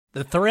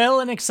The thrill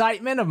and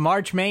excitement of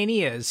March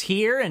Mania is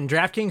here, and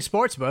DraftKings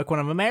Sportsbook, one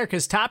of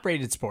America's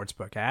top-rated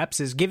sportsbook apps,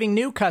 is giving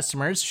new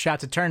customers a shot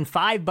to turn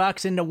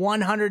 $5 into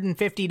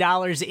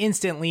 $150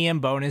 instantly in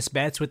bonus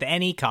bets with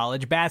any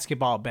college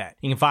basketball bet.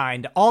 You can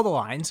find all the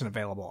lines and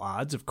available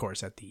odds, of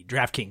course, at the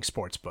DraftKings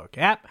Sportsbook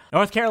app.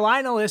 North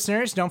Carolina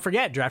listeners, don't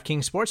forget,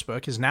 DraftKings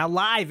Sportsbook is now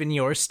live in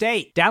your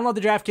state. Download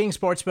the DraftKings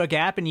Sportsbook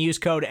app and use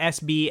code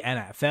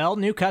SBNFL.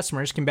 New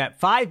customers can bet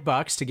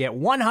 $5 to get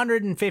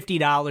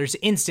 $150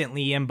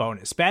 instantly in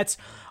bonus bets,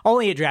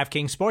 only at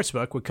DraftKings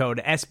Sportsbook with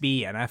code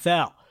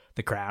SBNFL.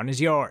 The crown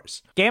is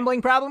yours.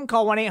 Gambling problem?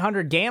 Call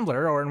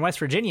 1-800-GAMBLER, or in West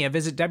Virginia,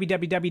 visit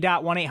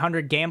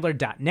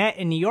www.1800gambler.net.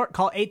 In New York,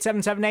 call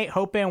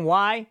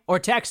 877-8-HOPE-NY or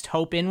text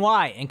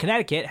HOPE-NY. In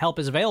Connecticut, help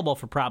is available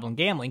for problem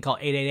gambling. Call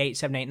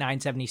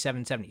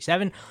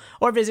 888-789-7777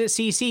 or visit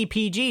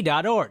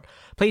ccpg.org.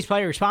 Please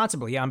play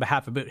responsibly on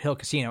behalf of Boot Hill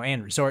Casino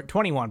and Resort.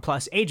 21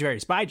 plus, age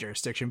varies by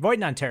jurisdiction. Void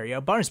in Ontario.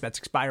 Bonus bets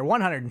expire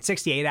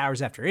 168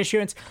 hours after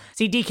issuance.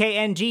 See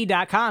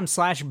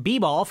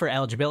dkng.com/bball for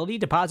eligibility,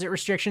 deposit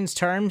restrictions,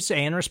 terms,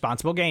 and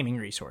responsible gaming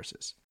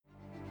resources.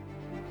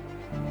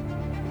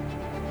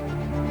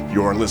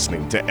 You're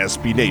listening to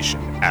SB Nation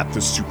at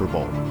the Super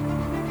Bowl.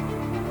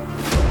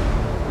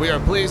 We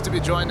are pleased to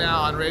be joined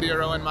now on Radio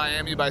Row in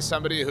Miami by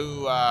somebody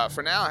who,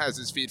 for now, has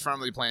his feet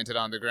firmly planted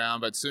on the ground,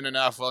 but soon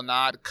enough will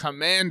not.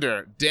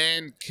 Commander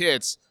Dan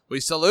Kitts, we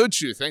salute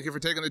you. Thank you for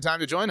taking the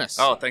time to join us.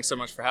 Oh, thanks so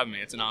much for having me.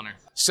 It's an honor.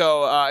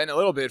 So, in a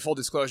little bit, full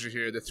disclosure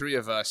here, the three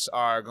of us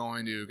are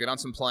going to get on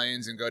some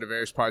planes and go to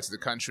various parts of the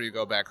country,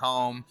 go back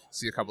home,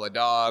 see a couple of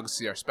dogs,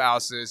 see our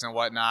spouses and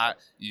whatnot.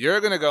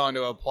 You're going to go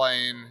into a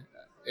plane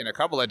in a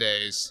couple of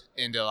days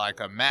into like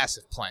a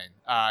massive plane.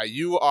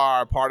 You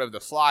are part of the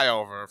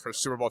flyover for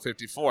Super Bowl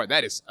 54.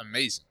 That is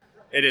amazing.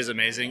 It is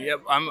amazing.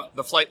 Yep, I'm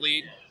the flight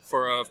lead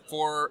for a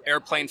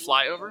 4-airplane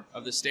flyover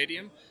of the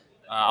stadium.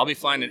 I'll be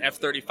flying an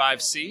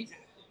F-35C.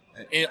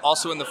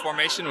 Also in the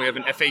formation, we have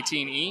an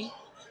F-18E,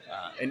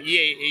 an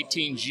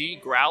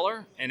EA-18G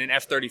Growler, and an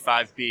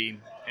F-35B.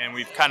 And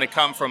we've kind of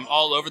come from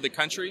all over the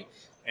country.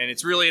 And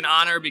it's really an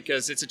honor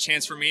because it's a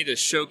chance for me to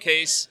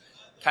showcase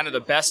kind of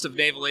the best of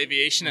naval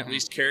aviation, at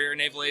least carrier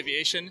naval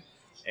aviation.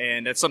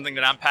 And that's something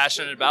that I'm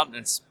passionate about.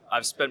 And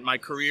I've spent my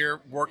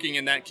career working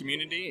in that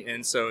community.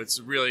 And so it's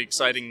a really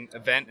exciting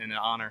event and an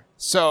honor.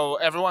 So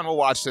everyone will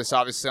watch this,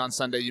 obviously, on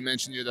Sunday. You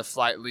mentioned you're the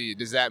flight lead.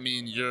 Does that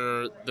mean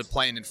you're the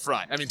plane in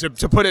front? I mean,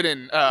 to put it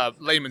in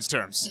layman's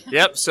terms.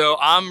 Yep. So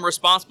I'm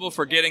responsible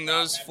for getting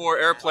those 4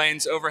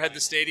 airplanes overhead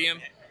the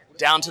stadium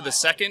down to the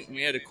second.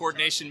 We had a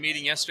coordination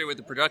meeting yesterday with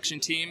the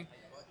production team.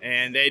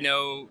 And they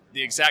know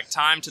the exact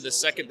time to the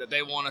second that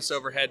they want us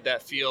overhead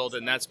that field,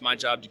 and that's my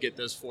job to get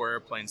those 4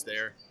 airplanes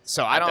there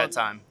at that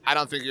time. I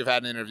don't think you've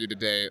had an interview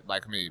today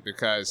like me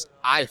because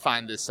I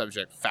find this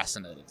subject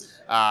fascinating.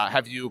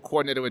 Have you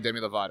coordinated with Demi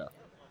Lovato?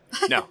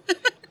 No.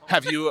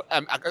 Have you?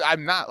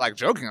 I'm not like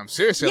joking. I'm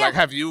serious. Yeah. Like,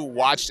 have you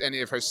watched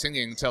any of her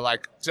singing to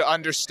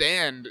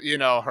understand,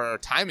 her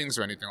timings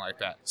or anything like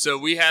that? So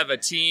we have a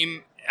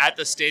team at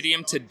the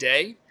stadium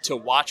today to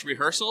watch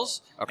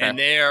rehearsals, and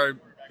they are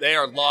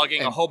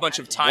logging a whole bunch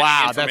of timing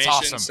information. That's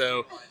awesome.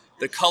 So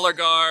the Color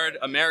Guard,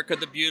 America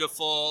the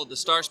Beautiful, the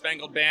Star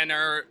Spangled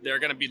Banner, they're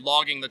going to be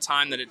logging the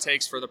time that it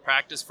takes for the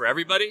practice for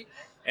everybody.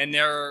 And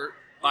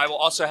I will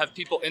also have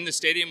people in the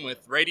stadium with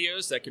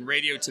radios that can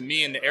radio to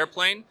me in the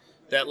airplane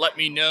that let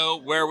me know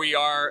where we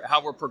are,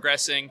 how we're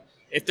progressing,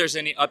 if there's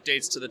any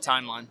updates to the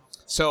timeline.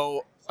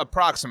 So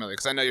approximately,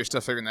 because I know you're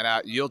still figuring that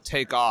out, you'll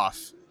take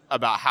off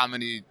about how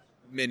many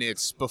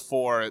minutes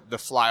before the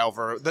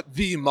flyover,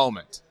 the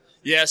moment?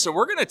 Yeah, so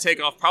we're going to take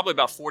off probably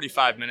about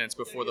 45 minutes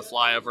before the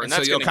flyover. And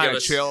that's so you'll kind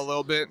of chill a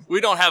little bit? We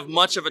don't have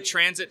much of a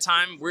transit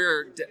time.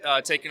 We're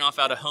taking off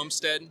out of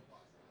Homestead.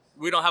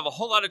 We don't have a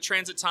whole lot of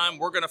transit time.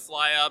 We're going to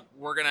fly up.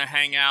 We're going to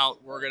hang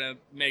out. We're going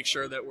to make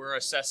sure that we're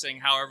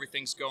assessing how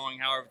everything's going,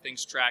 how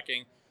everything's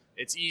tracking.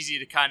 It's easy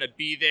to kind of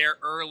be there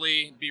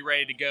early, be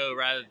ready to go,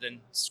 rather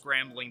than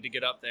scrambling to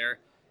get up there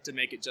to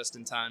make it just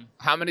in time.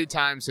 How many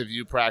times have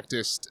you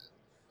practiced,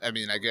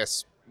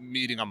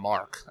 meeting a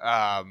mark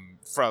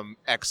from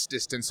X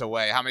distance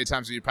away? How many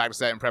times have you practiced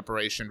that in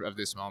preparation of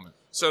this moment?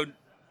 So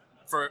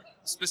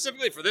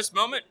specifically for this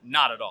moment,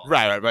 not at all.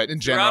 Right. In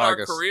general, throughout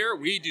our career,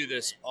 we do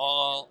this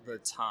all the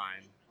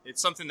time.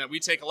 It's something that we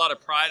take a lot of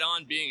pride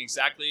on, being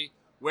exactly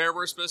where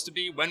we're supposed to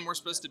be, when we're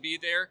supposed to be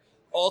there.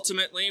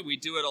 Ultimately, we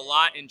do it a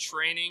lot in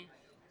training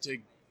to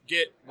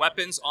get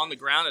weapons on the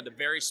ground at a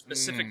very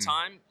specific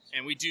time,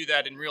 and we do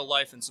that in real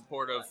life in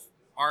support of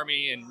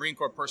Army and Marine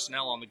Corps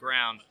personnel on the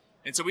ground.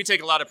 And so we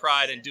take a lot of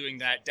pride in doing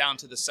that down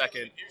to the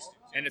second,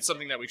 and it's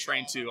something that we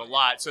train to a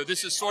lot. So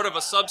this is sort of a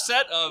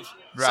subset of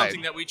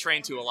something that we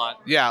train to a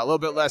lot. Yeah, a little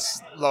bit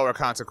lower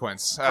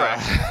consequence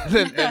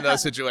than in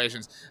those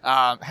situations.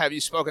 Have you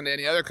spoken to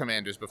any other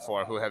commanders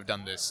before who have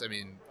done this? I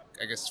mean,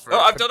 I guess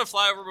I've done a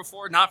flyover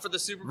before, not for the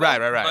Super Bowl.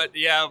 Right. But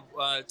yeah,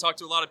 talked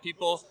to a lot of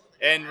people,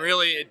 and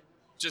really it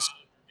just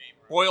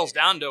boils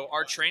down to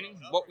our training,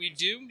 what we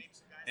do.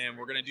 And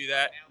we're going to do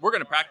that. We're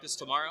going to practice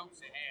tomorrow.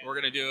 We're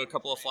going to do a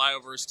couple of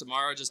flyovers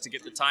tomorrow just to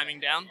get the timing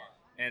down.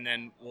 and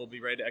then we'll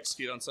be ready to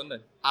execute on Sunday.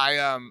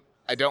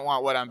 I don't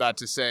want what I'm about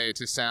to say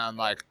to sound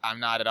like I'm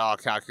not at all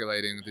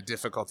calculating the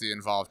difficulty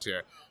involved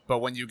here. But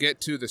when you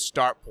get to the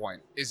start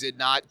point, is it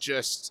not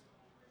just,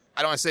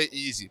 I don't want to say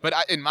easy, but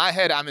in my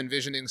head, I'm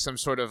envisioning some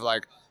sort of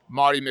like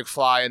Marty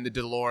McFly in the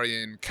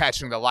DeLorean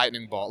catching the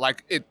lightning bolt.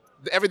 Like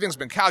everything's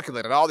been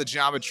calculated. All the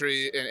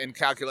geometry and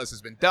calculus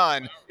has been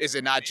done. Is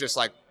it not just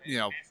like,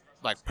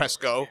 like press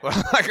go?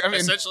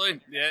 Essentially,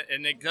 yeah.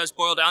 And it does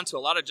boil down to a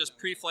lot of just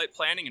pre-flight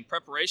planning and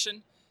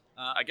preparation.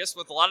 I guess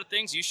with a lot of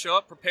things, you show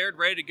up prepared,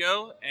 ready to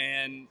go,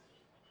 and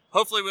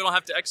hopefully we don't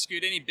have to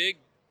execute any big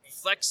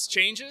flex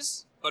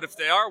changes. But if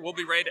they are, we'll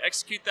be ready to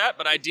execute that.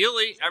 But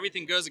ideally,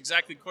 everything goes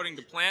exactly according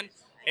to plan,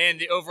 and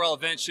the overall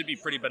event should be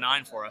pretty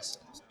benign for us.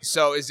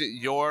 So is it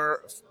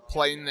your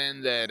plane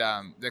then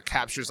that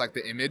captures like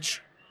the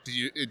image? Do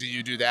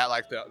you do that,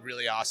 like the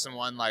really awesome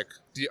one? Like,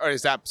 or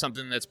is that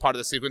something that's part of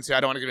the sequence here?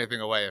 I don't want to give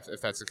anything away if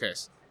that's the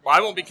case. Well,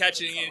 I won't be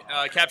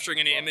capturing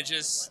any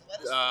images.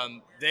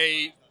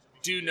 They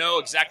do know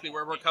exactly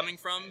where we're coming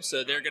from,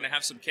 so they're going to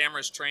have some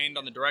cameras trained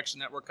on the direction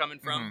that we're coming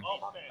from.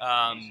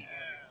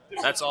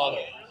 That's all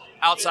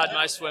outside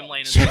my swim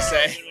lane, as we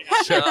say.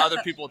 Other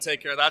people will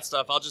take care of that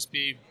stuff. I'll just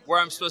be where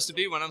I'm supposed to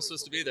be when I'm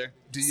supposed to be there.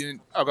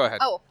 Oh, go ahead.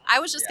 Oh, I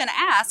was just going to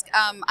ask,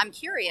 I'm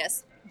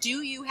curious,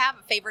 do you have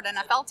a favorite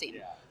NFL team?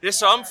 Yeah,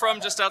 so I'm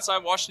from just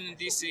outside Washington,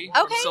 D.C., Okay.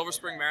 from Silver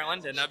Spring,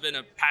 Maryland, and I've been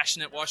a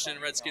passionate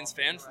Washington Redskins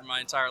fan for my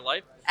entire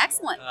life.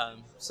 Excellent.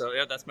 So,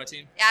 yeah, that's my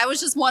team. Yeah, I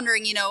was just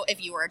wondering,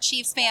 if you were a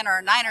Chiefs fan or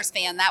a Niners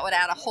fan, that would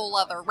add a whole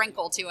other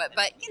wrinkle to it.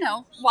 But,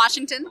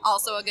 Washington,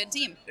 also a good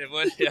team. It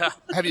would, yeah.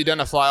 Have you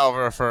done a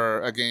flyover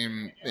for a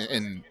game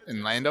in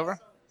Landover?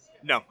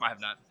 No, I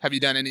have not. Have you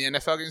done any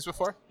NFL games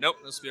before? Nope,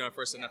 this will be my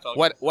first NFL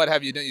game. What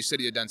have you done? You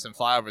said you had done some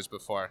flyovers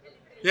before.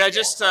 Yeah,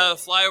 just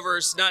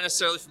flyovers, not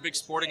necessarily for big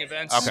sporting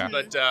events,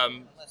 but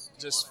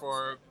just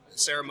for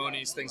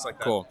ceremonies, things like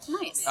that. Cool.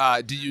 Nice.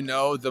 Do you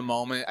know the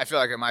moment? I feel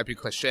like it might be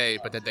cliche,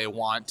 but that they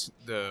want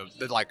the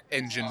like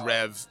engine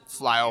rev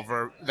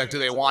flyover. Like, do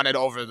they want it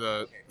over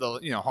the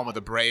home of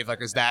the brave?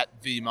 Like, is that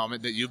the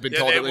moment that you've been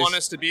told? Yeah, at they least? want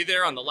us to be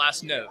there on the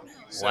last note.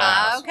 So.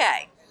 Wow.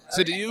 Okay.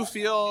 So do you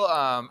feel,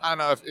 I don't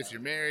know if you're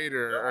married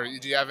or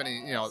do you have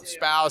any,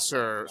 spouse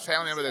or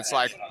family member that's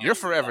like, you're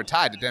forever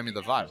tied to Demi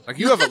Lovato? Like,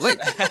 you have a link.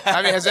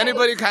 I mean, has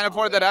anybody kind of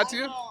poured that out to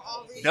you?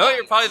 No,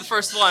 you're probably the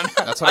first one.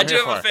 That's what I'm I do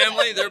here have a for.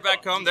 family. They're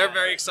back home. They're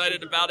very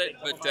excited about it.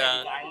 But,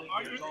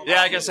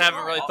 I guess I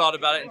haven't really thought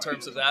about it in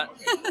terms of that.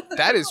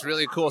 That is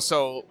really cool.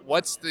 So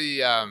what's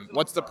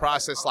the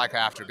process like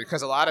after?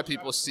 Because a lot of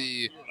people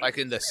see, like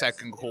in the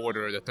second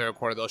quarter or the third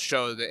quarter, they'll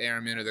show the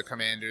airmen or the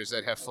commanders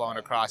that have flown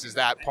across. Is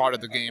that part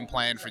of the game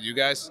plan for you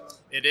guys?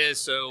 It is.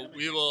 So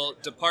we will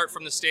depart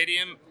from the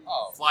stadium,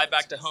 fly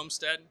back to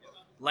Homestead,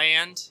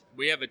 land.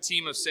 We have a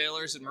team of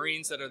sailors and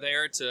Marines that are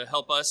there to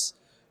help us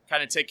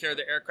kind of take care of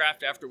the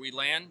aircraft after we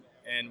land,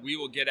 and we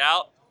will get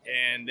out,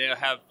 and they'll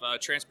have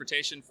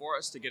transportation for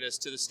us to get us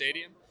to the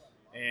stadium,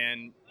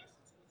 and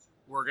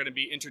we're going to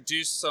be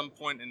introduced some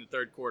point in the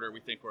third quarter.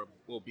 We think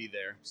we'll be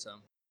there.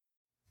 So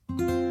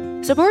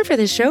Support for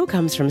this show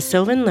comes from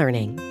Sylvan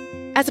Learning.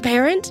 As a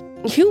parent,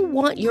 you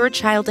want your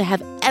child to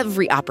have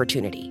every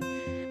opportunity,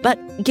 but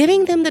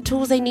giving them the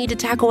tools they need to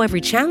tackle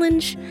every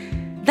challenge,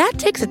 that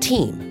takes a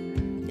team.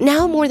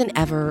 Now more than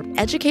ever,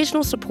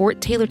 educational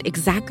support tailored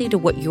exactly to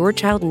what your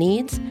child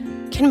needs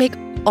can make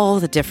all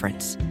the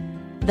difference.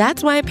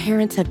 That's why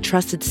parents have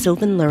trusted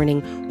Sylvan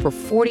Learning for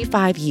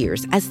 45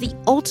 years as the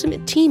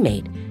ultimate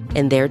teammate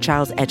in their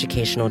child's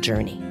educational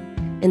journey,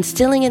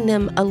 instilling in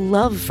them a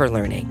love for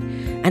learning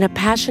and a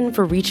passion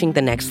for reaching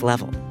the next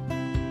level.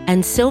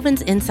 And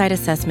Sylvan's Insight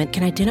Assessment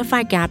can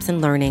identify gaps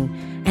in learning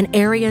and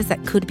areas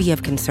that could be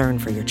of concern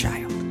for your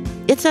child.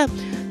 It's a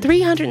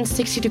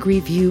 360-degree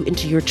view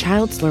into your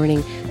child's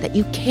learning that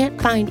you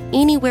can't find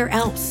anywhere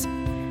else,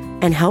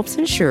 and helps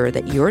ensure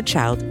that your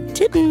child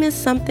didn't miss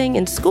something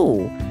in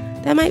school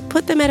that might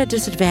put them at a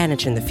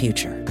disadvantage in the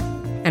future.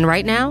 And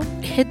right now,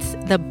 it's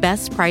the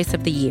best price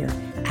of the year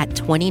at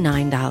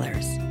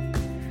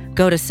 $29.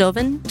 Go to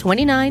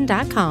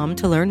sylvan29.com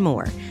to learn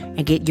more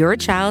and get your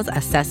child's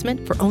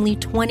assessment for only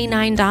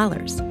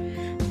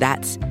 $29.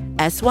 That's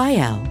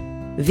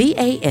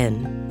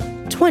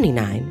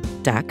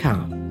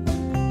SYLVAN29.com.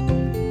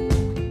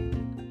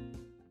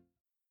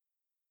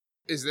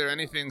 Is there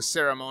anything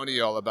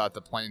ceremonial about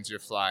the planes you're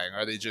flying?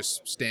 Are they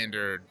just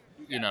standard,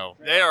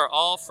 they are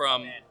all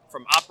from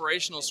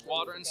operational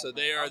squadrons, so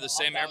they are the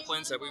same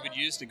airplanes that we would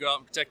use to go out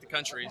and protect the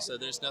country. So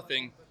there's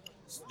nothing.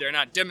 They're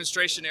not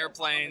demonstration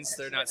airplanes.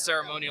 They're not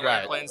ceremonial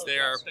airplanes. They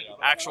are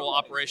actual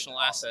operational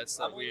assets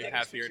that we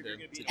have here to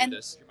do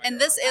this. And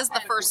this is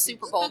the first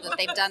Super Bowl that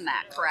they've done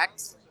that,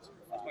 correct?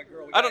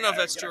 I don't know if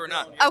that's true or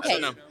not. Okay. I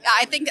don't know.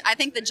 I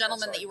think the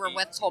gentleman that you were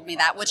with told me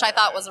that, which I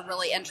thought was a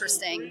really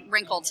interesting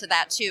wrinkle to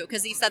that too,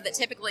 because he said that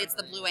typically it's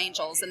the Blue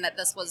Angels, and that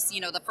this was,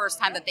 the first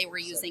time that they were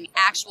using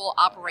actual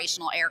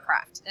operational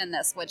aircraft in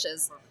this, which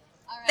is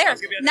there.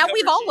 Now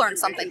we've all learned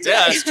something today.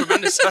 Yeah, it's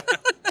tremendous.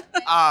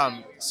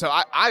 So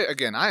I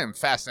am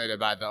fascinated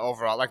by the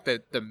overall, like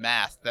the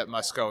math that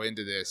must go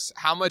into this.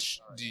 How much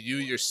do you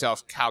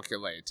yourself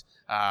calculate?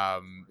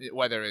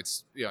 Whether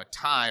it's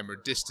time or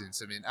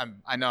distance. I mean,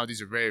 I know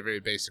these are very, very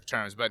basic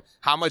terms, but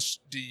how much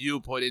do you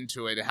put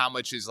into it, and how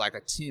much is like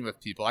a team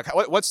of people? Like,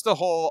 what's the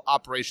whole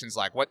operations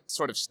like? What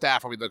sort of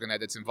staff are we looking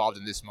at that's involved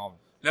in this moment?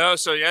 No,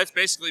 so yeah, it's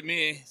basically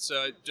me.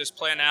 So just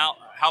plan out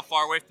how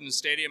far away from the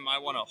stadium I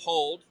want to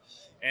hold,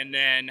 and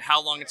then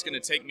how long it's going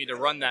to take me to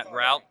run that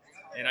route.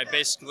 And I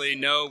basically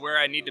know where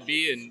I need to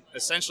be in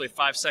essentially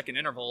 5-second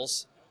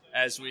intervals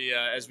as we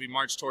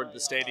march toward the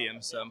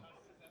stadium. So.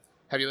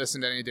 Have you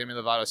listened to any Demi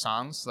Lovato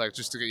songs, like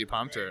just to get you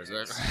pumped, or is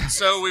it?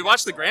 So we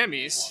watched the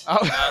Grammys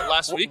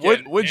last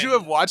weekend. Would you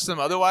have watched them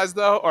otherwise,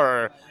 though,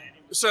 or?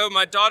 So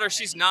my daughter,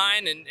 she's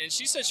 9, and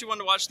she said she wanted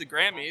to watch the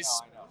Grammys.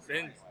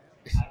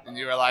 And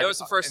you were like, that was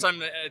the first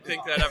time I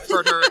think that I've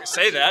heard her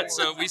say that.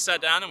 So we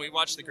sat down and we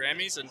watched the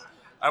Grammys, and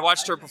I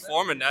watched her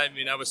perform, and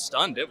I was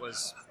stunned. It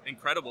was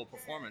incredible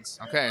performance.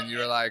 Okay, and you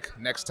were like,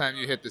 next time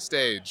you hit the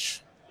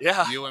stage.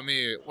 Yeah, you and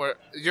me,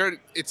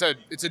 it's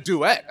a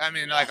duet. I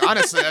mean, like,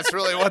 honestly, that's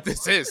really what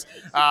this is.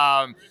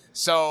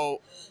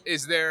 So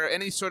is there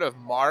any sort of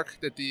mark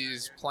that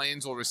these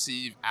planes will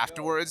receive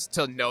afterwards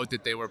to note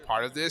that they were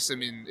part of this? I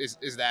mean,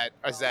 is that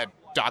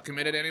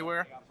documented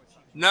anywhere?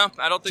 No,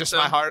 I don't think Just so.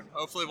 My heart.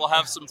 Hopefully we'll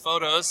have some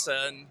photos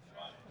and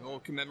we'll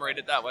commemorate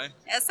it that way.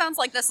 It sounds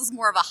like this is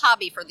more of a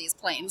hobby for these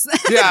planes.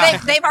 Yeah.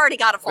 They've already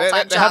got a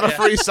full-time they job. have a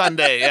free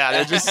Sunday. Yeah,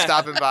 they're just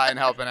stopping by and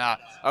helping out.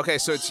 Okay,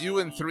 so it's you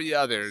and 3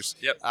 others.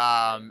 Yep.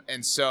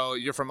 And so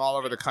you're from all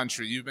over the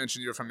country. You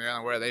mentioned you're from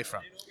Maryland. Where are they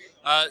from?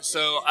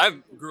 So I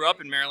grew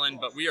up in Maryland,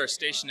 but we are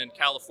stationed in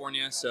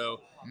California.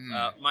 So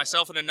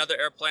myself and another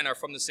airplane are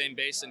from the same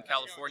base in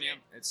California.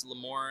 It's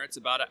Lemoore. It's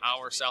about an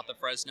hour south of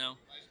Fresno.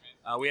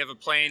 We have a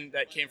plane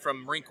that came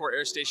from Marine Corps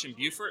Air Station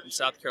Beaufort in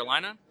South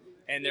Carolina.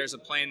 And there's a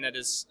plane that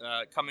is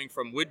coming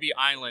from Whidbey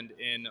Island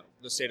in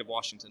the state of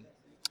Washington.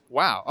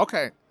 Wow.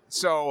 Okay.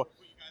 So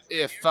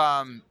if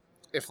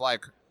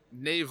like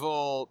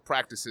naval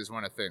practices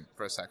weren't a thing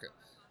for a second,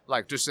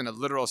 like just in a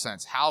literal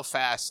sense, how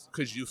fast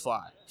could you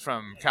fly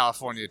from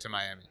California to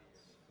Miami?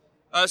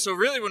 So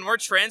really, when we're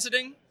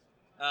transiting,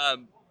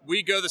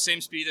 we go the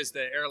same speed as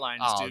the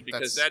airlines do,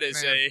 because that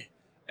is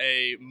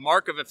a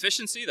mark of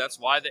efficiency. That's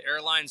why the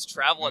airlines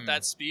travel at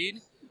that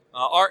speed.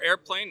 Our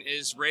airplane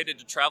is rated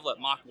to travel at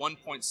Mach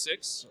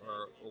 1.6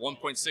 or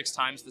 1.6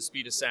 times the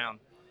speed of sound.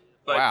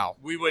 But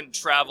we wouldn't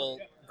travel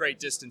great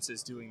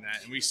distances doing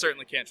that, and we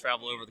certainly can't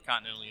travel over the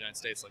continental United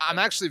States like that. I'm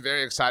actually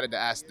very excited to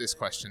ask this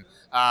question.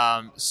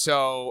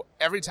 So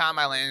every time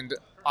I land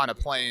on a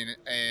plane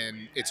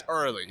and it's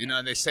early,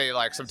 and they say,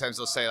 like, sometimes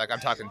they'll say, like, I'm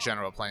talking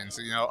general planes,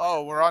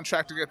 oh, we're on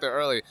track to get there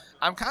early.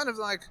 I'm kind of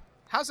like,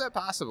 how's that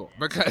possible?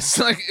 Because,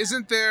 like,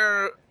 isn't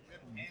there...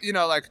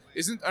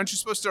 aren't you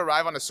supposed to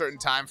arrive on a certain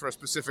time for a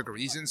specific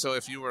reason? So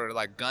if you were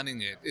like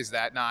gunning it, is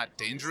that not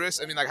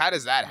dangerous? I mean, like, how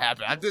does that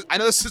happen? I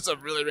know this is a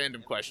really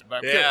random question, but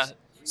I'm curious.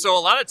 So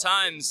a lot of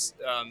times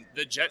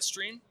the jet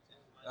stream,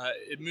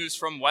 it moves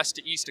from west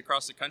to east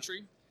across the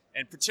country.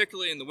 And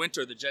particularly in the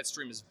winter, the jet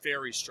stream is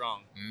very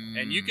strong.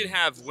 And you can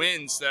have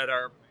winds that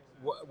are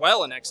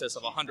well in excess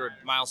of 100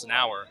 miles an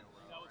hour.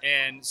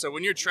 And so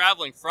when you're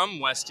traveling from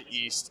west to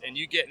east and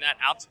you get in that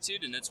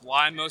altitude, and it's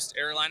why most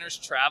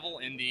airliners travel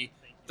in the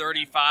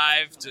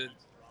 35 to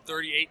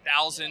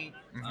 38,000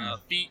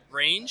 feet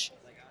range,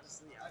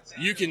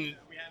 you can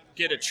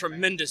get a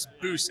tremendous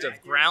boost of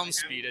ground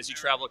speed as you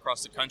travel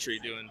across the country,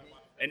 doing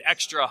an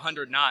extra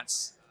 100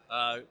 knots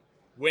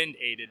wind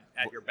aided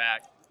at your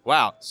back.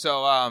 Wow.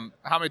 So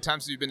how many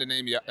times have you been to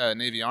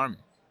Navy Army?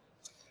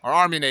 Or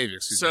Army Navy,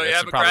 excuse me. So,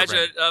 I'm a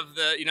graduate of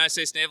the United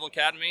States Naval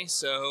Academy.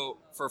 So,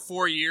 for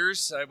 4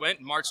 years, I went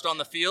and marched on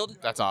the field.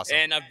 That's awesome.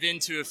 And I've been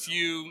to a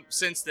few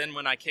since then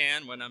when I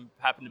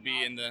happen to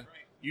be in the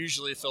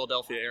usually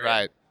Philadelphia area.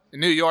 Right. In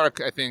New York,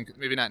 I think,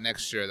 maybe not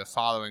next year, the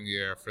following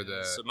year for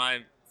the... So, my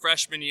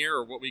freshman year,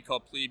 or what we call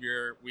plebe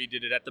year, we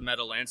did it at the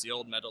Meadowlands, the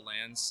old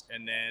Meadowlands.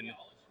 And then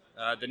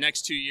the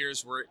next 2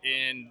 years were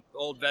in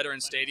Old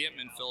Veterans Stadium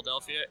in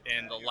Philadelphia.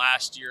 And the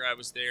last year I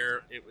was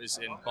there, it was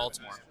in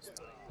Baltimore.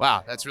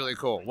 Wow, that's really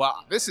cool.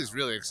 Well, this is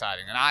really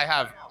exciting, and I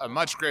have a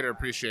much greater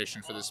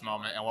appreciation for this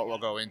moment and what we'll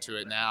go into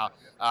it now.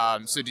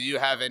 So do you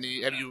have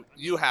any,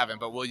 you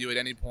haven't, but will you at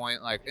any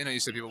point, like, you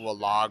said people will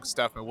log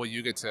stuff, but will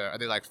you get to, are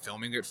they like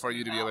filming it for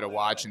you to be able to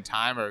watch in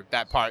time, or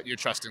that part you're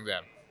trusting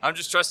them? I'm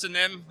just trusting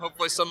them.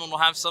 Hopefully someone will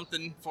have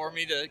something for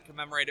me to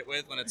commemorate it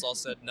with when it's all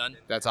said and done.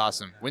 That's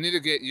awesome. We need to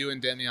get you and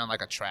Demi on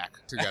like a track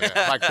together.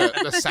 Like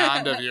the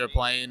sound of your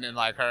plane and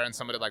like her and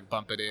somebody like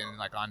bump it in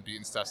like on beat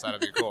and stuff. So that'd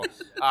be cool.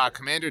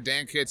 Commander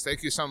Dan Kitts,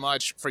 thank you so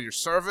much for your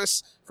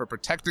service, for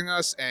protecting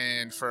us,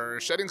 and for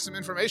shedding some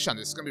information on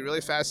this. It's going to be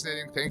really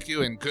fascinating. Thank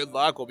you and good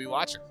luck. We'll be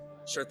watching.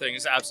 Sure thing.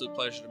 It's an absolute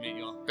pleasure to meet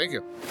you all. Thank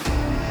you.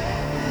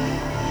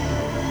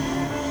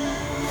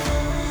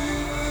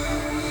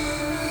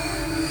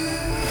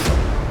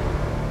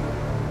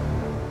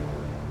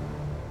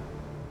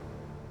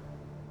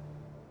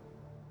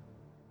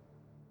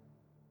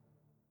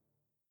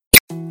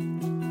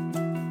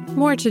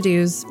 More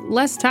to-dos,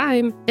 less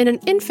time, and an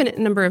infinite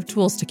number of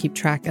tools to keep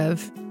track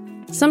of.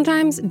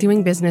 Sometimes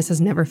doing business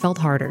has never felt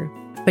harder,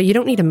 but you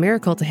don't need a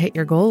miracle to hit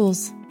your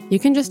goals. You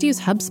can just use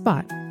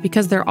HubSpot,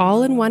 because their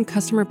all-in-one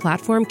customer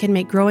platform can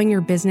make growing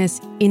your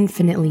business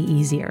infinitely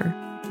easier.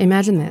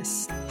 Imagine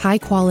this: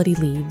 high-quality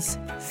leads,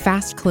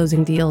 fast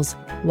closing deals,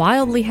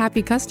 wildly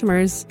happy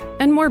customers,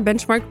 and more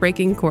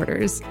benchmark-breaking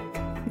quarters.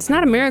 It's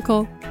not a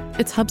miracle,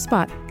 it's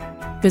HubSpot.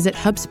 Visit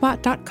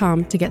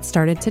HubSpot.com to get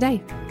started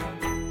today.